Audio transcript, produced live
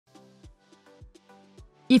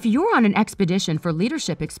If you're on an expedition for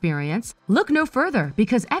leadership experience, look no further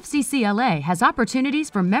because FCCLA has opportunities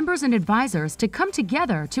for members and advisors to come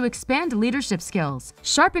together to expand leadership skills,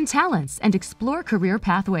 sharpen talents, and explore career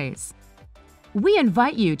pathways. We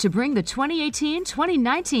invite you to bring the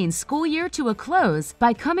 2018-2019 school year to a close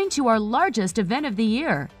by coming to our largest event of the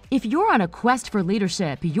year. If you're on a quest for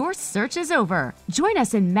leadership, your search is over. Join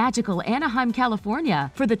us in magical Anaheim, California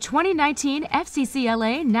for the 2019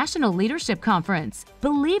 FCCLA National Leadership Conference.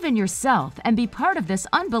 Believe in yourself and be part of this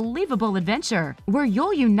unbelievable adventure, where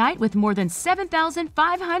you'll unite with more than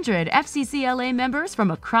 7,500 FCCLA members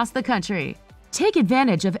from across the country. Take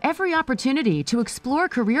advantage of every opportunity to explore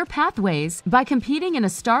career pathways by competing in a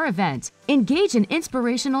STAR event, engage in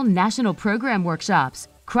inspirational national program workshops,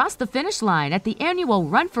 cross the finish line at the annual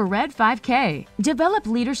Run for Red 5K, develop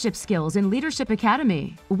leadership skills in Leadership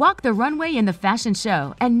Academy, walk the runway in the fashion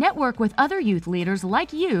show, and network with other youth leaders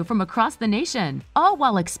like you from across the nation, all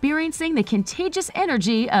while experiencing the contagious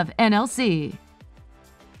energy of NLC.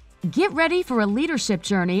 Get ready for a leadership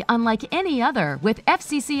journey unlike any other with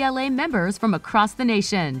FCCLA members from across the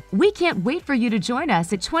nation. We can't wait for you to join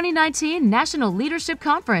us at 2019 National Leadership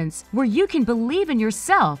Conference, where you can believe in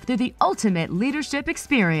yourself through the ultimate leadership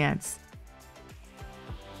experience.